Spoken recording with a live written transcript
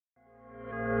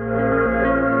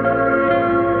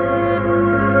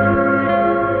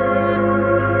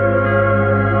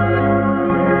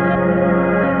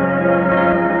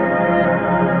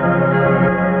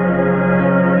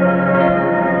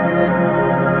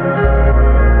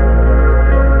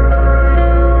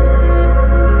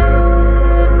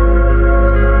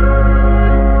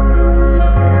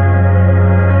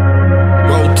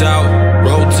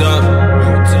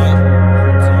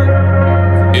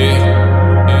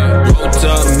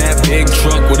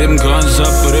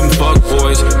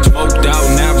boys. Smoked out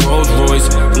in that Rolls Royce,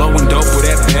 blowing dope with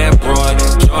that bad broad.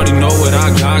 Shorty know what I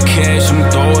got, cash, I'ma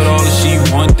throw it all if she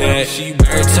want that.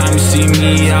 Every time you see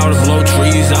me out, I blow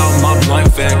trees out my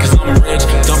blunt fat, cause I'm rich.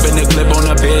 Dumping the clip on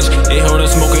a bitch, they hold her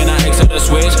smoking, I exit the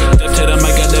switch. Step to the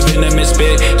mic, got the venomous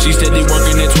spit. She steady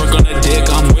working it, twerk on the dick.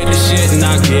 I'm with the shit and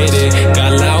I get it.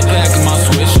 Got loud back in my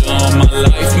switch on my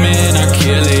life, man, I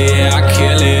kill it, yeah, I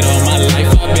kill it. All my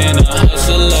life I've been a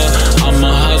hustler, I'm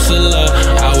a hustler.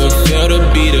 I would feel to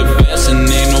be the best, and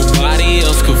ain't nobody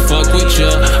else could fuck with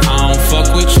ya. I don't fuck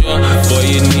with ya, boy,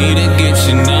 you need to get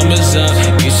your numbers up,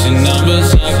 get your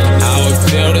numbers up. I would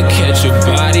feel to catch a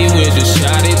body with a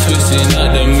shotty, twisting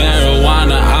up the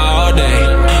marijuana all day.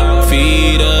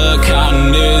 Feed her,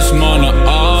 counting this money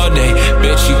all day.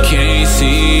 Bet you can't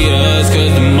see us,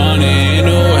 cause the money in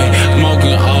the way.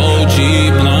 Smoking OG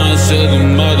blunts to the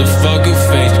motherfucking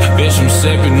face. Bitch, I'm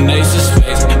sipping Ace's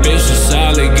face. Bitch, I'm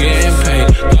solid, getting paid.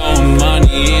 Throwing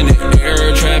money in the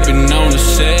air, trapping on the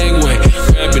Segway,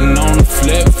 rapping on the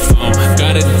flip phone.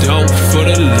 Got a dope for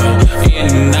the low,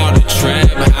 in and out the trap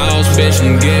house. Bitch,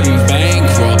 I'm getting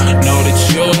bankroll. Know that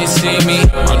you ain't see me,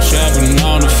 I'm trapping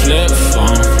on the flip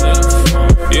phone.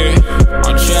 Yeah,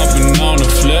 I'm trapping on the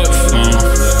flip phone.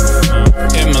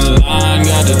 In my line,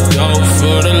 got the dope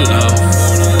for the low.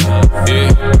 Yeah,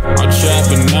 I'm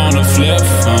trapping on the flip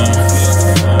phone.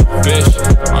 Bitch,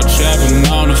 I'm trapping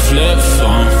on the flip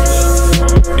phone.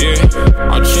 Yeah,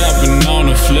 I'm trapping on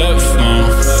the flip phone.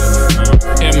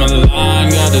 In my line,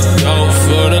 got the dope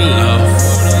for the low.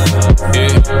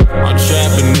 Yeah, I'm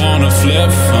trapping on the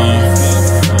flip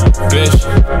phone.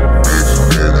 Bitch.